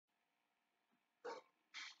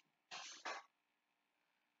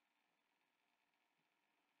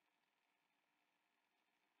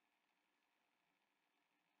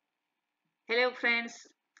Hello friends,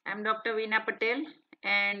 I'm Dr. Veena Patel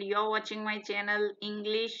and you're watching my channel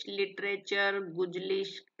English Literature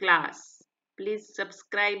Gujlish class. Please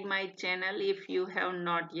subscribe my channel if you have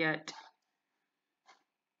not yet.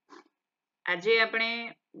 આજે આપણે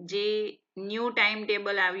જે new time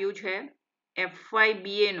table આવ્યું છે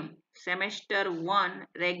FYBA નું semester 1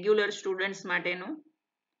 regular students માટેનું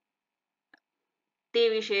તે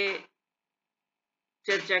વિશે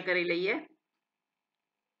ચર્ચા કરી લઈએ.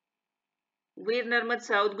 Veer Narmad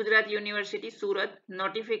south Gujarat university Surat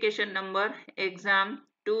notification number exam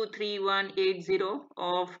 23180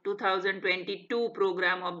 of 2022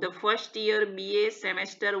 program of the first year BA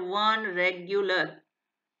semester 1 regular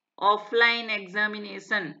offline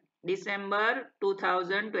examination December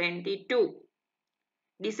 2022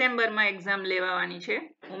 ડિસેમ્બરમાં એક્ઝામ લેવાની છે.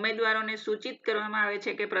 ઉમેદવારોને સૂચિત કરવામાં આવે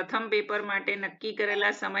છે કે પ્રથમ પેપર માટે નક્કી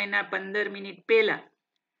કરેલા સમયના 15 મિનિટ પહેલા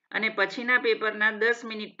અને પછીના પેપરના 10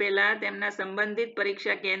 મિનિટ પહેલા તેમના સંબંધિત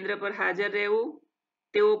પરીક્ષા કેન્દ્ર પર હાજર રહેવું.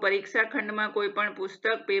 તેઓ પરીક્ષા ખંડમાં કોઈ પણ પુસ્તક,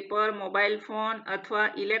 પેપર, મોબાઈલ ફોન અથવા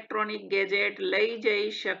ઇલેક્ટ્રોનિક ગેજેટ લઈ જઈ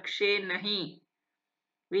શકશે નહીં.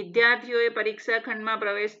 વિદ્યાર્થીઓએ પરીક્ષા ખંડમાં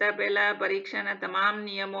પ્રવેશતા પહેલા પરીક્ષાના તમામ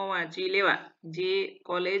નિયમો વાંચી લેવા, જે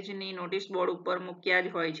કોલેજની નોટિસ બોર્ડ ઉપર મૂક્યા જ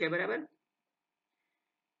હોય છે. બરાબર.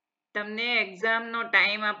 તમને એક્ઝામનો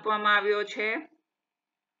ટાઈમ આપવામાં આવ્યો છે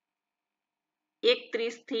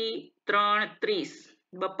 1:30 થી 3:30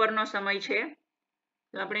 બપોરનો સમય છે.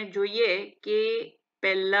 તો આપણે જોઈએ કે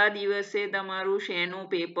પહેલા દિવસે તમારું શેનું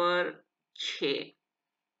પેપર છે.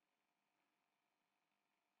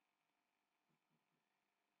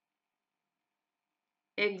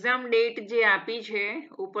 એક્ઝામ ડેટ જે આપી છે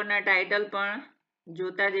ઉપરના ટાઇટલ પણ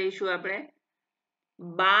જોતા જઈશું આપણે.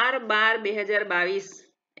 12/12/2022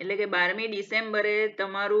 એટલે કે 12મી ડિસેમ્બરે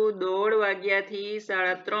તમારું 1:30 વાગ્યાથી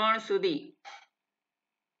 3:30 સુધી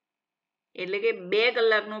એટલે કે 2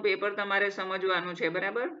 કલાકનું પેપર તમારે સમજવાનું છે.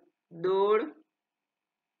 બરાબર.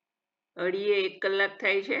 1:30 1 કલાક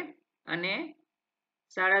થાય છે અને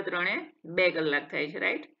 3:30 2 કલાક થાય છે.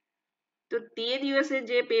 રાઈટ. તો તે દિવસે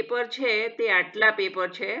જે પેપર છે તે આટલા પેપર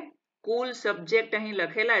છે. કુલ સબ્જેક્ટ અહીં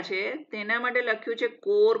લખેલા છે તેના માટે લખ્યું છે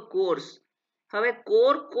કોર કોર્સ. હવે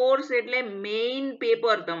કોર કોર્સ એટલે મેઇન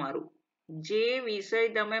પેપર તમારું. જે વિષય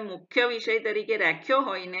તમે મુખ્ય વિષય તરીકે રાખ્યો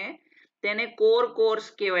હોય ને તેને કોર કોર્સ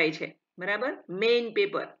કહેવાય છે. બરાબર. Main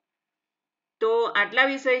paper. તો આટલા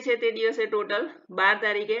વિષય છે તે દિવસે ટોટલ 12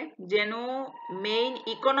 તારીખે, જેનું મેઇન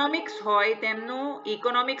ઇકોનોમિક્સ હોય તેમનું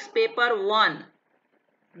ઇકોનોમિક્સ પેપર 1.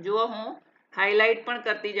 જુઓ, હું હાઇલાઇટ પણ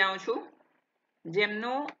કરતી જાઉં છું.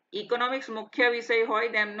 જેમનું ઇકોનોમિક્સ મુખ્ય વિષય હોય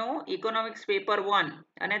તેમનું ઇકોનોમિક્સ પેપર 1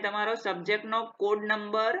 અને તમારો સબ્જેક્ટનો કોડ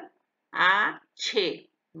નંબર આ છે.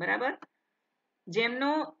 બરાબર.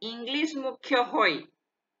 જેમનું ઇંગ્લિશ મુખ્ય હોય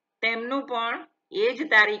તેમનું પણ એ જ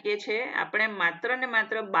તારીખે છે. આપણે માત્ર ને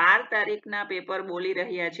માત્ર 12 તારીખના પેપર બોલી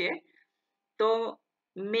રહ્યા છે. તો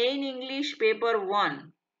મેઇન ઇંગ્લિશ પેપર 1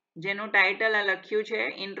 જેનું ટાઇટલ આ લખ્યું છે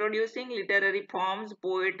ઇન્ટ્રોડ્યુસિંગ literary forms,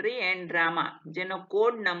 poetry and drama, જેનો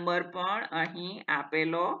કોડ નંબર પણ અહીં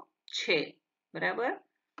આપેલો છે. બરાબર.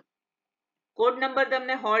 કોડ નંબર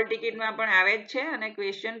તમને હોલ ટિકિટમાં પણ આવે જ છે અને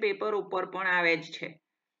ક્વેશ્ચન પેપર ઉપર પણ આવે જ છે.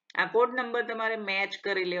 આ કોડ નંબર તમારે મેચ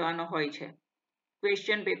કરી લેવાનો હોય છે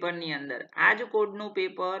ક્વેશ્ચન પેપરની અંદર. આ જ કોડનું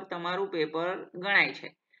પેપર તમારું પેપર ગણાય છે.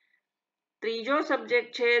 ત્રીજો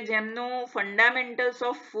સબ્જેક્ટ છે જેમનું fundamentals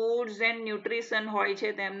of foods and nutrition હોય છે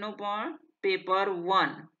તેમનું પણ પેપર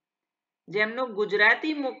 1. જેમનું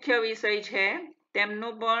ગુજરાતી મુખ્ય વિષય છે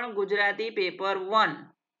તેમનું પણ ગુજરાતી પેપર 1.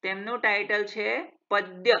 તેમનું ટાઇટલ છે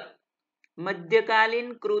પદ્ય મધ્યકાલીન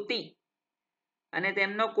કૃતિ અને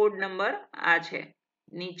તેમનો કોડ નંબર આ છે.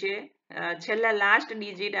 નીચે છેલ્લા લાસ્ટ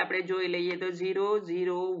ડિજિટ આપણે જોઈ લઈએ તો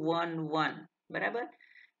 0011. બરાબર.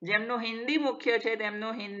 જેમનું હિન્દી મુખ્ય છે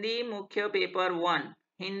તેમનું હિન્દી મુખ્ય પેપર 1,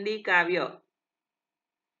 હિન્દી કાવ્ય.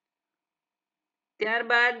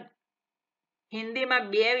 ત્યારબાદ હિન્દીમાં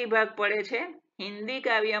 2 વિભાગ પડે છે. હિન્દી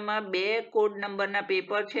કાવ્યમાં 2 કોડ નંબરના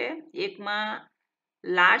પેપર છે. એકમાં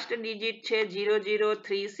લાસ્ટ ડિજિટ છે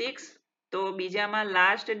 0036 તો બીજામાં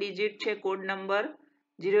લાસ્ટ ડિજિટ છે કોડ નંબર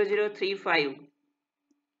 0035.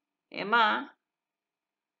 એમાં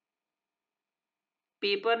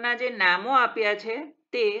પેપરના જે નામો આપ્યા છે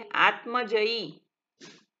તે આત્મજયી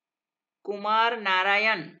કુમાર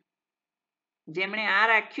નારાયણ, જેમણે આ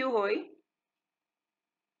રાખ્યું હોય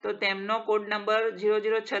તો તેમનો કોડ નંબર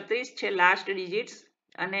 0036 છે લાસ્ટ ડિજિટ્સ.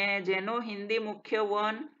 અને જેનું હિન્દી મુખ્ય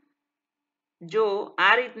 1 જો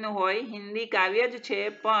આ રીતનું હોય, હિન્દી કાવ્ય જ છે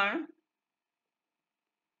પણ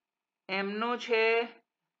એમનું છે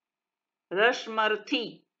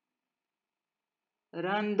રસમર્થી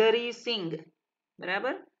રંધરી સિંઘ.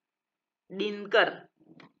 બરાબર. દિનકર.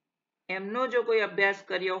 એમનો જો કોઈ અભ્યાસ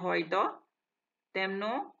કર્યો હોય તો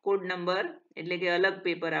તેમનો કોડ નંબર એટલે કે અલગ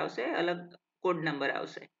પેપર આવશે, અલગ કોડ નંબર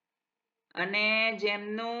આવશે. અને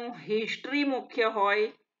જેમનું હિસ્ટ્રી મુખ્ય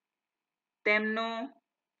હોય તેમનું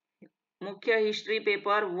મુખ્ય હિસ્ટ્રી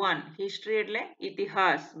પેપર 1, હિસ્ટ્રી એટલે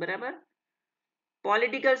ઇતિહાસ, બરાબર.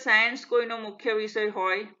 પોલિટિકલ સાયન્સ કોઈનો મુખ્ય વિષય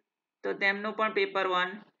હોય તો તેમનું પણ પેપર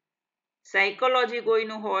 1. સાયકોલોજી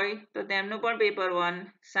કોઈનું હોય તો તેમનું પણ પેપર 1.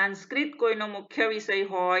 સંસ્કૃત કોઈનો મુખ્ય વિષય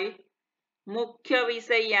હોય, મુખ્ય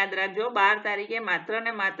વિષય યાદ રાખજો, 12 તારીખે માત્ર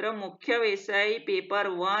ને માત્ર મુખ્ય વિષય પેપર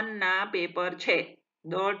 1 ના પેપર છે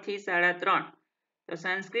 1:30 થી 3:30. તો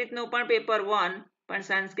સંસ્કૃતનું પણ પેપર 1, પણ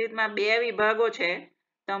સંસ્કૃતમાં 2 વિભાગો છે.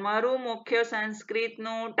 તમારું મુખ્ય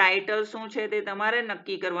સંસ્કૃતનું ટાઇટલ શું છે તે તમારે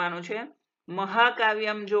નક્કી કરવાનું છે.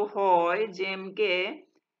 મહાકાવ્યમ જો હોય જેમ કે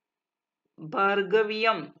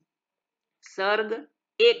ભાર્ગવ્યમ સર્ગ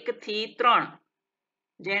 1 થી 3,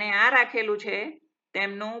 જેણે આ રાખેલું છે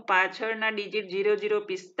તેમનું પાછળના ડિજિટ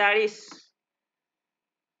 0045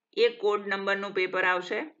 એ કોડ નંબરનું પેપર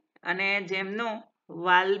આવશે. અને જેમનું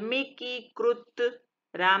વાલ્મીકી કૃત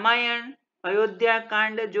રામાયણ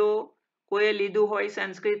અયોધ્યાકાંડ જો કોઈએ લીધું હોય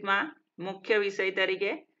સંસ્કૃતમાં મુખ્ય વિષય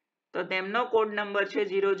તરીકે તો તેમનો કોડ નંબર છે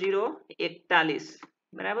 0041,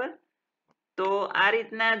 બરાબર. તો આ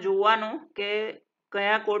રીતના જોવાનું કે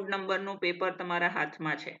કયા કોડ નંબરનું પેપર તમારા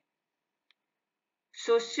હાથમાં છે.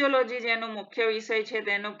 સોશિયોલોજી જેનું મુખ્ય વિષય છે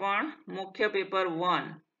તેનું પણ મુખ્ય પેપર 1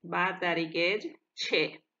 12 તારીખે જ છે.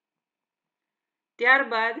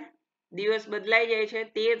 ત્યારબાદ દિવસ બદલાઈ જાય છે.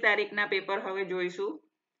 13 તારીખના પેપર હવે જોઈશું.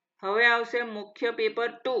 હવે આવશે મુખ્ય પેપર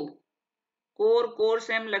 2. કોર્સ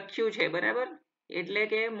એમ લખ્યું છે, બરાબર, એટલે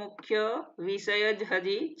કે મુખ્ય વિષય જ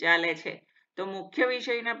હજી ચાલે છે. તો મુખ્ય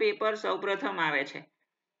વિષયના પેપર સૌપ્રથમ આવે છે.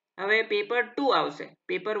 હવે પેપર 2 આવશે.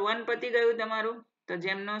 પેપર 1 પતી ગયું તમારું. તો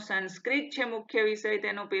જેમનો સંસ્કૃત છે મુખ્ય વિષય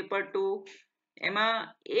તેનું પેપર 2, એમાં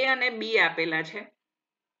A અને B આપેલા છે.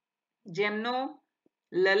 જેમનું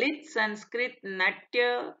લલિત સંસ્કૃત નાટ્ય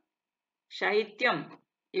સાહિત્યમ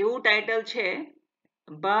એવું ટાઇટલ છે,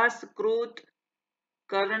 ભાસકૃત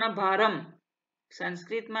કર્ણભારમ.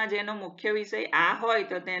 સંસ્કૃતમાં જેનો મુખ્ય વિષય આ હોય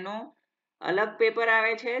તો તેનું અલગ પેપર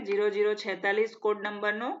આવે છે 0046 કોડ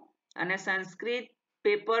નંબરનું. અને સંસ્કૃત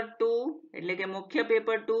પેપર 2 એટલે કે મુખ્ય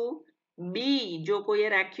પેપર 2 બી જો કોઈએ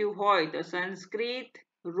રાખ્યું હોય તો સંસ્કૃત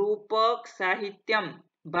રૂપક સાહિત્યમ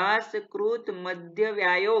ભાસકૃત મધ્ય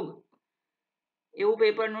વ્યાયોગ એવું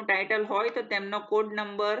પેપરનું ટાઇટલ હોય તો તેમનો કોડ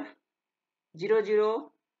નંબર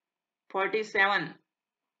 0047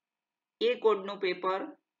 એ કોડનું પેપર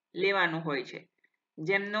લેવાનું હોય છે.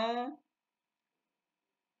 જેમનું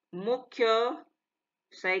મુખ્ય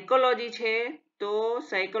સાયકોલોજી છે તો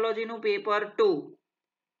સાયકોલોજીનું પેપર 2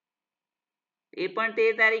 એ પણ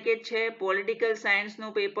 13 તારીખે જ છે. પોલિટિકલ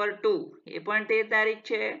સાયન્સનું પેપર 2 એ પણ 13 તારીખ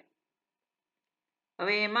છે.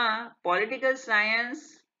 હવે એમાં પોલિટિકલ સાયન્સ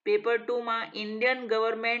પેપર 2 માં Indian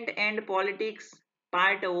government and politics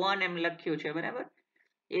part 1 એમ લખ્યું છે, બરાબર,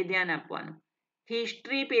 એ ધ્યાન આપવાનું.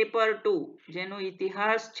 હિસ્ટ્રી પેપર 2 જેનું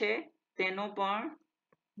ઇતિહાસ છે તેનું પણ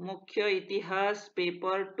મુખ્ય ઇતિહાસ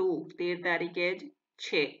પેપર 2 13 તારીખે જ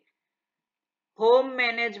છે. હોમ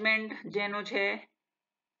મેનેજમેન્ટ જેનું છે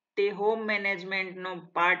તે હોમ મેનેજમેન્ટનો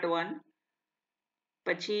પાર્ટ 1.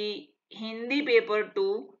 પછી હિન્દી પેપર 2,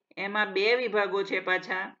 એમાં 2 વિભાગો છે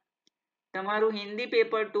પાછા. તમારું હિન્દી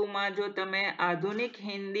પેપર 2 માં જો તમે આધુનિક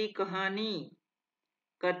હિન્દી કહાની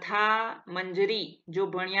કથા મંજરી જો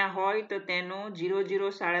ભણ્યા હોય તો તેનું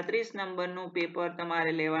 0037 નંબરનું પેપર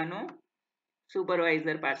તમારે લેવાનું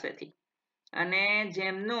સુપરવાઇઝર પાસેથી. અને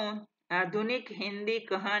જેમનું આધુનિક હિન્દી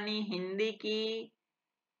કહાની હિન્દી કી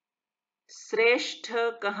શ્રેષ્ઠ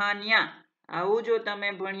કહાનિયા આવું જો તમે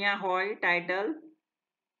ભણ્યા હોય ટાઇટલ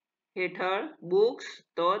હેઠળ બુક્સ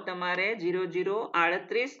તો તમારે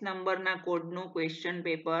 0038 નંબરના કોડનું ક્વેશ્ચન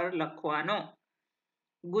પેપર લખવાનો.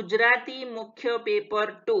 ગુજરાતી મુખ્ય પેપર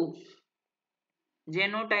 2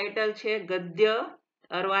 જેનું ટાઇટલ છે ગદ્ય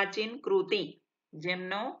અર્વાચીન કૃતિ,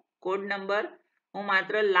 જેમનો કોડ નંબર હું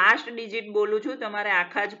માત્ર લાસ્ટ ડિજિટ બોલું છું, તમારે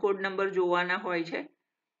આખા જ કોડ નંબર જોવાના હોય છે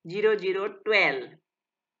 0012.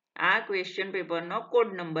 આ ક્વેશ્ચન પેપરનો કોડ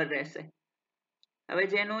નંબર રહેશે. હવે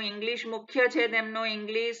જેનું ઇંગ્લિશ મુખ્ય છે તેમનો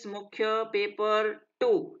ઇંગ્લિશ મુખ્ય paper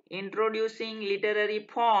 2 ઇન્ટ્રોડ્યુસિંગ literary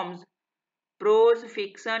forms pros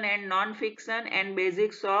fiction and non fiction and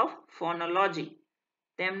basics of ફોનોલોજી.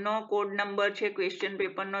 તેમનો કોડ નંબર છે ક્વેશ્ચન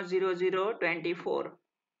પેપરનો 0024.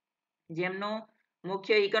 જેમનું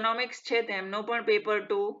મુખ્ય ઇકોનોમિક્સ છે તેમનું પણ પેપર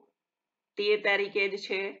 2 13 તારીખે જ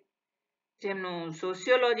છે. જેમનું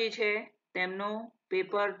સોશિયોલોજી છે તેમનું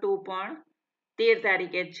પેપર 2 પણ 13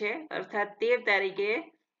 તારીખે જ છે. અર્થાત 13 તારીખે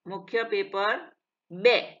મુખ્ય પેપર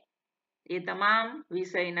 2 એ તમામ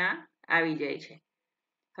વિષયના આવી જાય છે.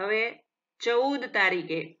 હવે 14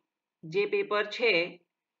 તારીખે જે પેપર છે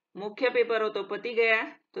મુખ્ય પેપરો તો પતી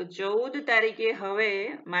ગયા. તો 14 તારીખે હવે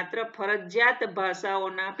માત્ર ફરજિયાત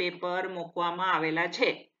ભાષાઓના પેપર મૂકવામાં આવેલા છે.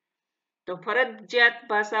 તો ફરજિયાત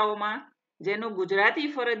ભાષાઓમાં જેનું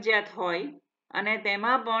ગુજરાતી ફરજિયાત હોય અને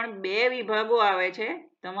તેમાં પણ 2 વિભાગો આવે છે.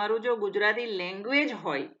 તમારું જો ગુજરાતી લેંગ્વેજ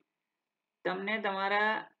હોય, તમને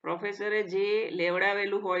તમારા પ્રોફેસરે જે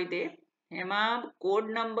લેવડાવેલું હોય તે, એમાં કોડ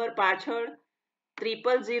નંબર પાછળ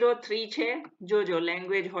 0003 છે, જોજો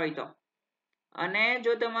લેંગ્વેજ હોય તો. અને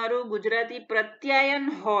જો તમારું ગુજરાતી પ્રત્યાયન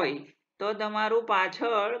હોય તો તમારું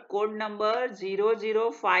પાછળ કોડ નંબર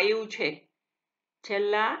 005 છે,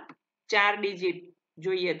 છેલ્લા 4 ડિજિટ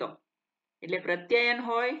જોઈએ તો. એટલે પ્રત્યાયન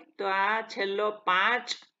હોય તો આ છેલ્લો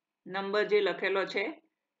 5 નંબર જે લખેલો છે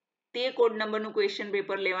તે કોડ નંબરનું ક્વેશ્ચન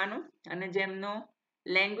પેપર લેવાનું. અને જેમનો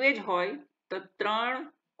લેંગ્વેજ હોય તો 3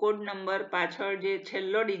 કોડ નંબર પાછળ જે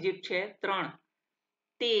છેલ્લો ડિજિટ છે 3,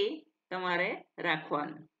 તે તમારે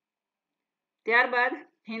રાખવાનું. ત્યારબાદ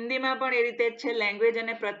હિન્દીમાં પણ એ રીતે જ છે, લેંગ્વેજ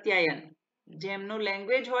અને પ્રત્યાયન. જેમનું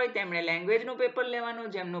લેંગ્વેજ હોય તેમણે લેંગ્વેજનું પેપર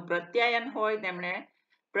લેવાનું, જેમનું પ્રત્યાયન હોય તેમણે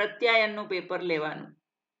પ્રત્યાયનનું પેપર લેવાનું.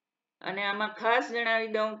 અને આમાં ખાસ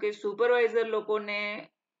જણાવી દઉં કે સુપરવાઇઝર લોકોને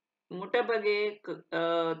મોટાભાગે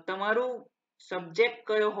તમારું સબ્જેક્ટ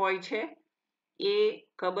કયો હોય છે એ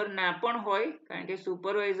ખબર ના પણ હોય, કારણ કે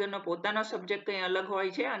સુપરવાઇઝરનો પોતાનો સબ્જેક્ટ કંઈ અલગ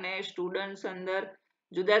હોય છે અને સ્ટુડન્ટ્સ અંદર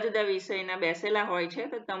જુદા જુદા વિષયના બેસેલા હોય છે.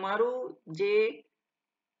 તો તમારું જે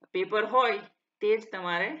પેપર હોય તે જ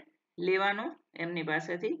તમારે લેવાનું એમની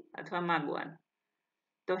પાસેથી અથવા માગવાનું.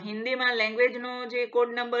 તો હિન્દીમાં લેંગ્વેજનો જે કોડ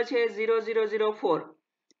નંબર છે 0004,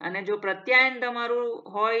 અને જો પ્રત્યાયન તમારું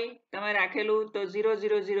હોય તમે રાખેલું તો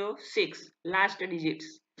 0006 લાસ્ટ ડિજિટ્સ.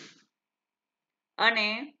 અને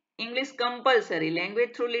English compulsory language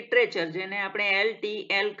through literature, જેને આપણે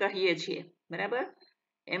LTL કહીએ છીએ, બરાબર,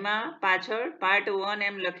 એમાં પાછળ પાર્ટ 1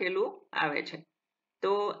 એમ લખેલું આવે છે.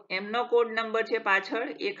 તો એમનો કોડ નંબર છે પાછળ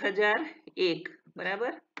 1001,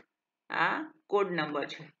 બરાબર, આ કોડ નંબર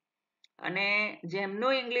છે. અને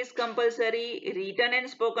જેમનું English compulsory return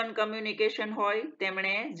and spoken communication હોય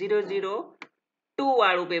તેમણે 002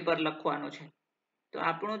 વાળું પેપર લખવાનું છે. તો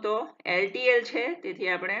આપણું તો LTL છે, તેથી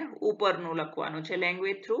આપણે ઉપરનું લખવાનું છે,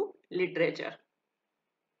 લેંગ્વેજ થ્રુ લિટરેચર.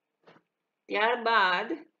 ત્યારબાદ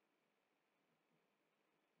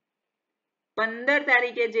 15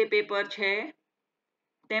 તારીખે જે પેપર છે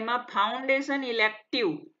તેમાં ફાઉન્ડેશન ઇલેક્ટિવ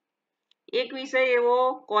એક વિષય એવો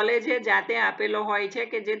કોલેજે જાતે આપેલો હોય છે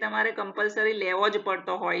કે જે તમારે કમ્પલસરી લેવો જ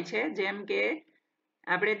પડતો હોય છે. જેમ કે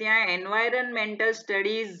આપણે ત્યાં એન્વાયરમેન્ટલ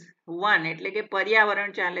સ્ટડીઝ 1 એટલે કે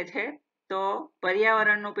પર્યાવરણ ચાલે છે. તો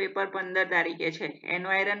પર્યાવરણનું પેપર 15 તારીખે છે,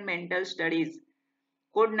 એન્વાયરમેન્ટલ સ્ટડીઝ.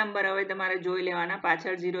 કોડ નંબર હવે તમારે જોઈ લેવાના,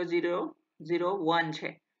 પાછળ 0001 છે.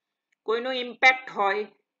 કોઈનું ઇમ્પેક્ટ હોય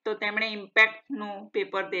તો તેમણે ઇમ્પેક્ટનું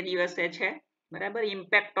પેપર તે દિવસે છે, બરાબર,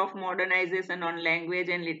 impact of modernisation on language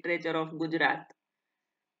and literature of Gujarat.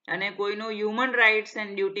 અને કોઈનું હ્યુમન રાઇટ્સ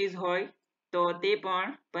એન્ડ ડ્યુટીઝ હોય તો તે પણ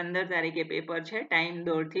 15 તારીખે પેપર છે, ટાઈમ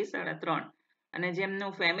 2 થી 3:30. અને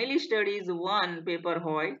જેમનું ફેમિલી સ્ટડીઝ 1 પેપર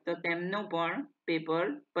હોય તો તેમનું પણ પેપર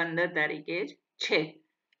 15 તારીખે જ છે.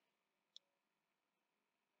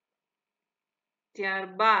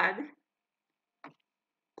 ત્યારબાદ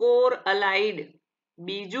કોર અલાઇડ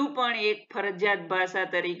બીજું પણ એક ફરજિયાત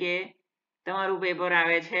ભાષા તરીકે તમારું પેપર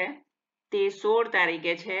આવે છે, તે 16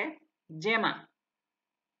 તારીખે છે. જેમાં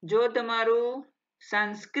જો તમારું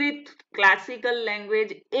સંસ્કૃત ક્લાસિકલ લેંગ્વેજ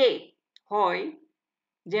એ હોય,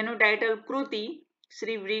 જેનું ટાઇટલ કૃતિ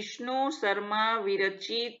શ્રી વિષ્ણુ શર્મા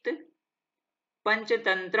વિરચિત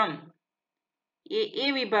પંચતંત્રમ, એ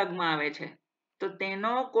વિભાગમાં આવે છે, તો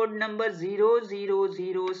તેનો કોડ નંબર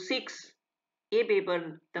 0006 એ પેપર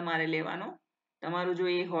તમારે લેવાનું, તમારું જો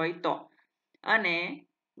એ હોય તો. અને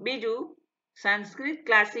બીજું Sanskrit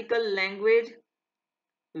classical language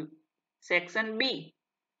section B,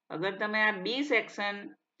 અગર તમે આ બી સેક્શન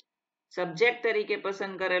સબ્જેક્ટ તરીકે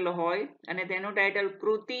પસંદ કરેલો હોય અને તેનું ટાઇટલ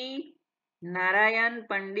કૃતિ નારાયણ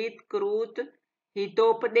પંડિત કૃત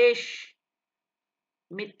હિતોપદેશ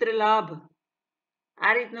મિત્રલાભ,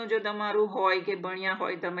 આ રીતનું જો તમારું હોય કે ભણ્યા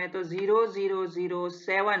હોય તમે, તો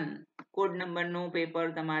 0007 કોડ નંબરનું પેપર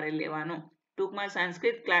તમારે લેવાનું. ટૂંકમાં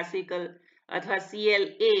સંસ્કૃત ક્લાસિકલ અથવા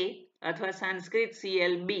CLA અથવા સંસ્કૃત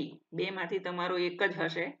CLB બેમાંથી તમારો એક જ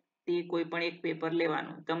હશે, તે કોઈ પણ એક પેપર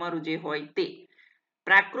લેવાનું, તમારું જે હોય તે.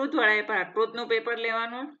 પ્રાકૃત વાળાએ પ્રાકૃતનું પેપર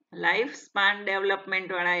લેવાનું, લાઈફ સ્પાન ડેવલપમેન્ટ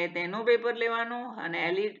વાળાએ તેનું પેપર લેવાનું, અને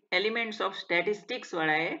એલિમેન્ટ્સ ઓફ સ્ટેટિસ્ટિક્સ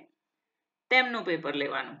વાળાએ તેમનું પેપર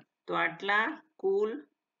લેવાનું. તો આટલા કુલ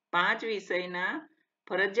 5 વિષયના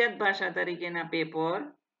ફરજિયાત ભાષા તરીકેના પેપર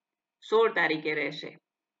 16 તારીખે રહેશે.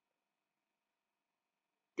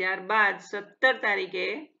 ત્યારબાદ 17 તારીખે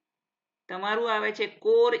તમારું આવે છે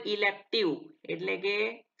કોર ઇલેક્ટિવ એટલે કે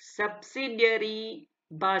સબસિડિયરી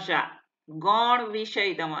ભાષા ગૌણ વિષય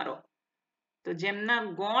તમારો. તો જેમના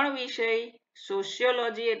ગૌણ વિષય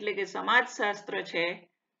સોશિયોલોજી એટલે કે સમાજશાસ્ત્ર છે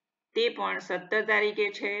તે પણ 17 તારીખે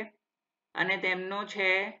છે અને તેમનું છે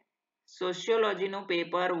સોશિયોલોજીનું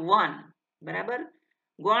પેપર 1. બરાબર.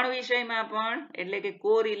 ગૌણ વિષયમાં પણ એટલે કે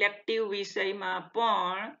કોર ઇલેક્ટિવ વિષયમાં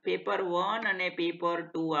પણ પેપર 1 અને પેપર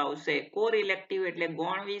 2 આવશે. કોર ઇલેક્ટિવ એટલે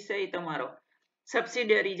ગૌણ વિષય તમારો,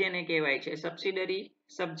 સબસિડરી જેને કહેવાય છે, સબસિડરી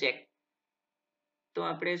સબ્જેક્ટ. તો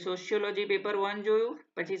આપણે સોશિયોલોજી પેપર 1 જોયું,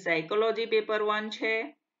 પછી સાયકોલોજી પેપર 1 છે,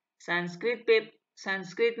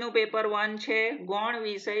 સંસ્કૃતનું પેપર 1 છે, ગૌણ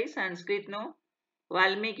વિષય સંસ્કૃતનો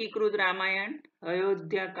વાલ્મીકીકૃત રામાયણ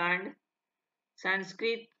અયોધ્યાકાંડ.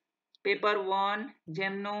 સંસ્કૃત પેપર 1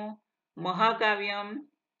 જેમનું મહાકાવ્યમ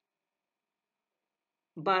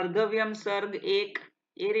ભાર્ગવ્યમ સર્ગ 1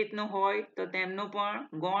 એ રીતનું હોય તો તેમનું પણ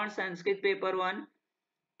ગૌણ સંસ્કૃત પેપર 1.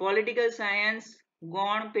 પોલિટિકલ સાયન્સ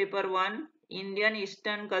ગૌણ પેપર 1. ઇન્ડિયન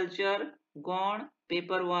ઈસ્ટર્ન કલ્ચર ગૌણ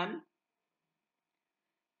paper 1.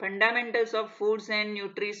 Fundamentals of foods and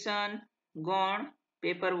nutrition ગૌણ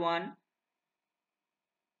પેપર 1.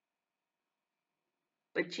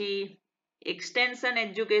 પછી એક્સટેન્શન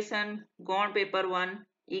એજ્યુકેશન ગૌણ પેપર 1.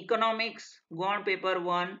 ઇકોનોમિક્સ ગૌણ પેપર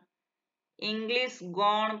 1. ઇંગ્લિશ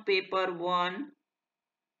ગૌણ પેપર 1.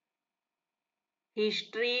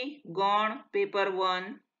 હિસ્ટ્રી ગૌણ પેપર 1.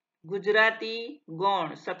 ગુજરાતી ગૌણ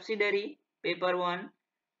સબસિડરી પેપર 1.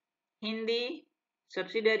 હિન્દી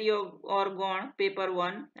સબસિડરી ઓર ગૌણ પેપર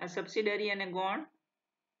 1. આ સબસિડરી અને ગૌણ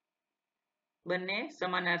બંને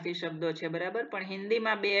સમાનાર્થી શબ્દો છે. બરાબર. પણ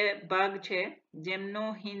હિન્દીમાં બે ભાગ છે.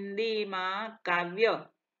 જેમનું હિન્દીમાં કાવ્ય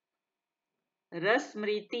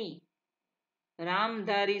રસસ્મૃતિ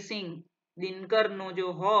રામધારી સિંહ દિનકરનું જો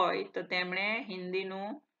હોય તો તેમણે હિન્દીનું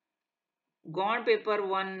ગૌણ પેપર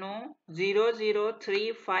 1 નું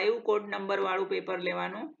 0035 કોડ નંબર વાળું પેપર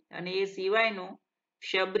લેવાનું અને એ સિવાયનું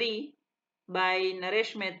શબરી બાય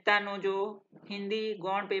નરેશ મહેતાનું જો હિન્દી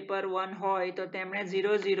ગૌણ પેપર 1 હોય તો તેમણે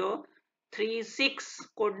 0036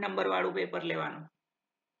 કોડ નંબર વાળું પેપર લેવાનું.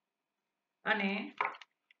 અને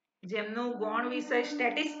જેમનું ગૌણ વિષય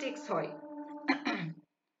સ્ટેટિસ્ટિક્સ હોય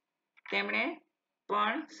તેમણે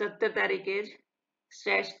પણ 17 તારીખે જ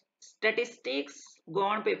સ્ટેટિસ્ટિક્સ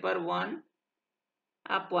ગૌણ પેપર 1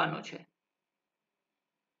 આપવાનું છે.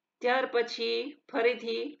 ત્યાર પછી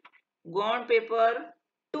ફરીથી ગૌણ પેપર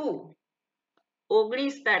 2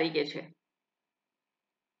 19 તારીખે છે.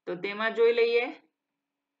 તો તેમાં જોઈ લઈએ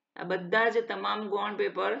આ બધા જ તમામ ગૌણ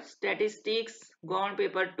પેપર સ્ટેટિસ્ટિક્સ ગૌણ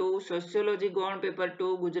પેપર 2, સોશિયોલોજી ગૌણ પેપર 2,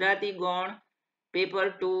 ગુજરાતી ગૌણ પેપર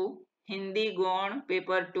 2, હિન્દી ગૌણ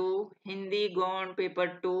પેપર 2, હિન્દી ગૌણ પેપર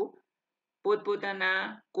 2 પોતપોતાના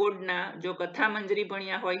કોડના, જો કથા મંજરી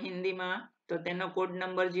ભણ્યા હોય હિન્દીમાં તો તેનો કોડ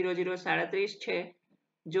નંબર 0037 છે.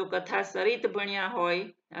 જો કથા સરિત ભણ્યા હોય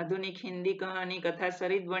આધુનિક હિન્દી કહાની કથા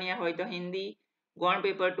સરિત ભણ્યા હોય તો હિન્દી ગૌણ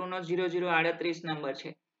પેપર 2 નો 0038 નંબર છે.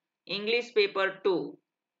 ઇંગ્લિશ પેપર 2,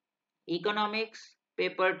 ઇકોનોમિક્સ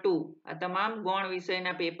પેપર 2 આ તમામ ગૌણ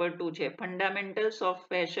વિષયના પેપર 2 છે. ફંડામેન્ટલ્સ ઓફ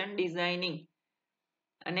ફેશન ડિઝાઇનિંગ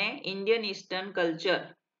અને ઇન્ડિયન ઈસ્ટર્ન કલ્ચર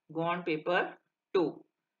ગૌણ પેપર 2.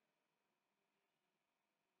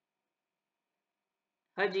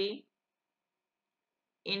 હજી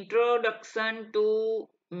ઇન્ટ્રોડક્શન ટુ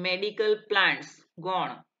મેડિકલ પ્લાન્ટ્સ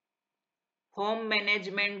ગૌણ, હોમ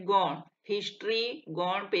મેનેજમેન્ટ ગૌણ, હિસ્ટ્રી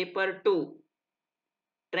ગૌણ paper 2,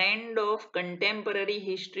 trend of contemporary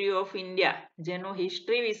history of India જેનો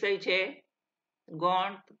હિસ્ટ્રી વિષય છે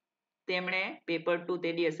ગૌણ તેમણે પેપર 2 તે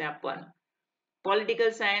દિવસે આપવાનું.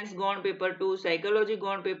 પોલિટિકલ સાયન્સ ગૌણ પેપર 2, સાયકોલોજી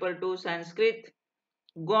ગૌણ પેપર 2, સંસ્કૃત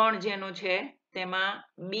ગૌણ જેનું છે તેમાં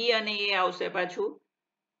બી અને એ આવશે પાછું.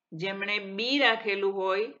 જેમણે બી રાખેલું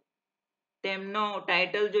હોય તેમનો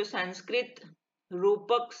ટાઇટલ જો સંસ્કૃત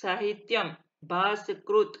રૂપક સાહિત્યમ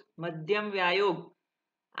ભાસકૃત મધ્યમ વ્યાયોગ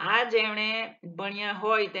આ જેમણે ભણ્યા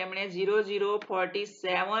હોય તેમણે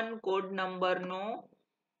 0047 કોડ નંબરનું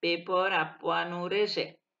પેપર આપવાનું રહેશે.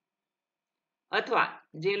 અથવા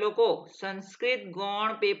જે લોકો સંસ્કૃત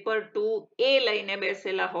ગૌણ પેપર 2A લઈને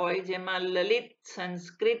બેસેલા હોય જેમાં લલિત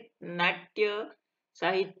સંસ્કૃત નાટ્ય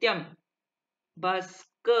સાહિત્યમ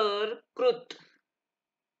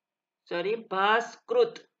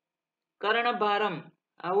ભાસ્કૃત કર્ણભારમ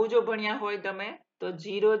આવું જો ભણ્યા હોય તમે તો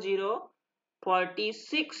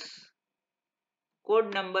 0046 કોડ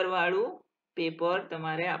નંબર વાળું પેપર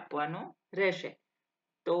તમારે આપવાનું રહેશે.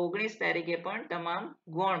 તો 19 તારીખે પણ તમામ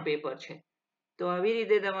ગૌણ પેપર છે. તો આવી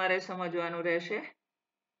રીતે તમારે સમજવાનું રહેશે.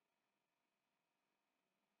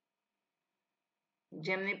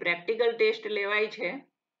 જેમની પ્રેક્ટિકલ ટેસ્ટ લેવાય છે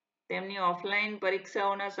તેમની ઓફલાઈન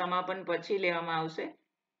પરીક્ષાઓના સમાપન પછી લેવામાં આવશે.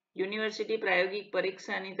 યુનિવર્સિટી પ્રાયોગિક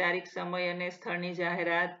પરીક્ષાની તારીખ, સમય અને સ્થળની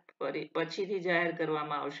જાહેરાત પછીથી જાહેર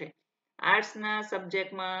કરવામાં આવશે. આર્ટ્સના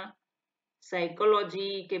સબ્જેક્ટમાં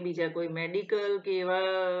સાયકોલોજી કે બીજા કોઈ મેડિકલ કે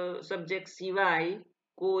એવા સબ્જેક્ટ સિવાય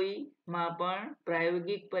કોઈમાં પણ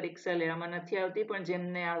પ્રાયોગિક પરીક્ષા લેવામાં નથી આવતી, પણ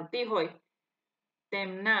જેમને આવતી હોય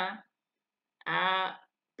તેમના આ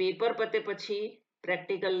પેપર પતે પછી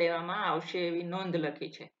પ્રેક્ટિકલ લેવામાં આવશે એવી નોંધ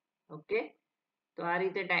લખી છે. ઓકે, તો આ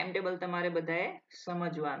રીતે ટાઈમ ટેબલ તમારે બધાએ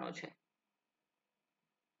સમજવાનું છે.